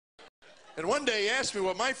And one day he asked me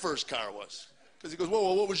what my first car was. Because he goes,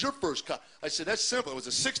 well, what was your first car? I said, that's simple. It was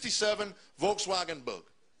a 67 Volkswagen Bug.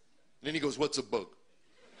 And then he goes, what's a bug?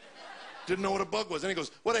 Didn't know what a bug was. Then he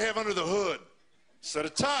goes, what do I have under the hood? Said a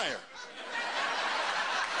tire.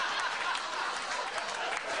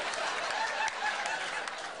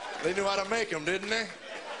 They knew how to make them, didn't they?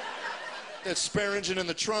 That spare engine in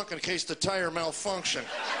the trunk in case the tire malfunctioned.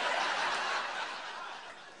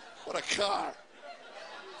 What a car.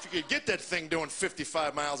 If you could get that thing doing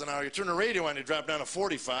 55 miles an hour, you turn the radio on, you drop down to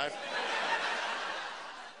 45.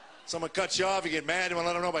 Someone cuts you off, you get mad, you want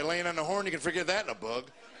to let them know by laying on the horn, you can forget that in a bug.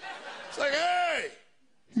 It's like, hey!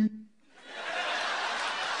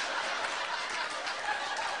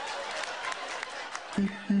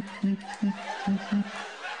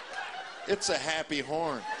 It's a happy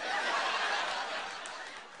horn.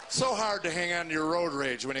 So hard to hang on to your road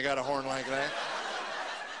rage when you got a horn like that.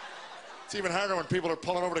 It's even harder when people are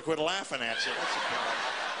pulling over to quit laughing at you. That's the problem.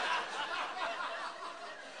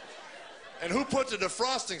 And who put the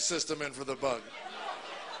defrosting system in for the bug?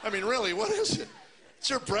 I mean, really, what is it? It's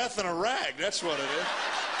your breath in a rag. That's what it is.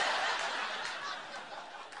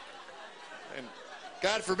 And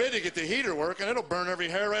God forbid you get the heater working, it'll burn every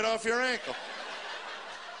hair right off your ankle.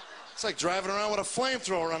 It's like driving around with a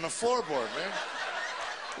flamethrower on the floorboard, man.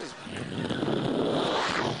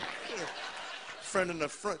 Friend in the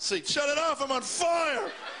front seat, shut it off, I'm on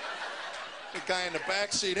fire. The guy in the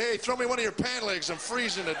back seat, hey, throw me one of your pant legs, I'm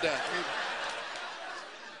freezing to death.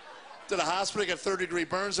 To the hospital, got 30-degree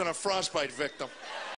burns on a frostbite victim.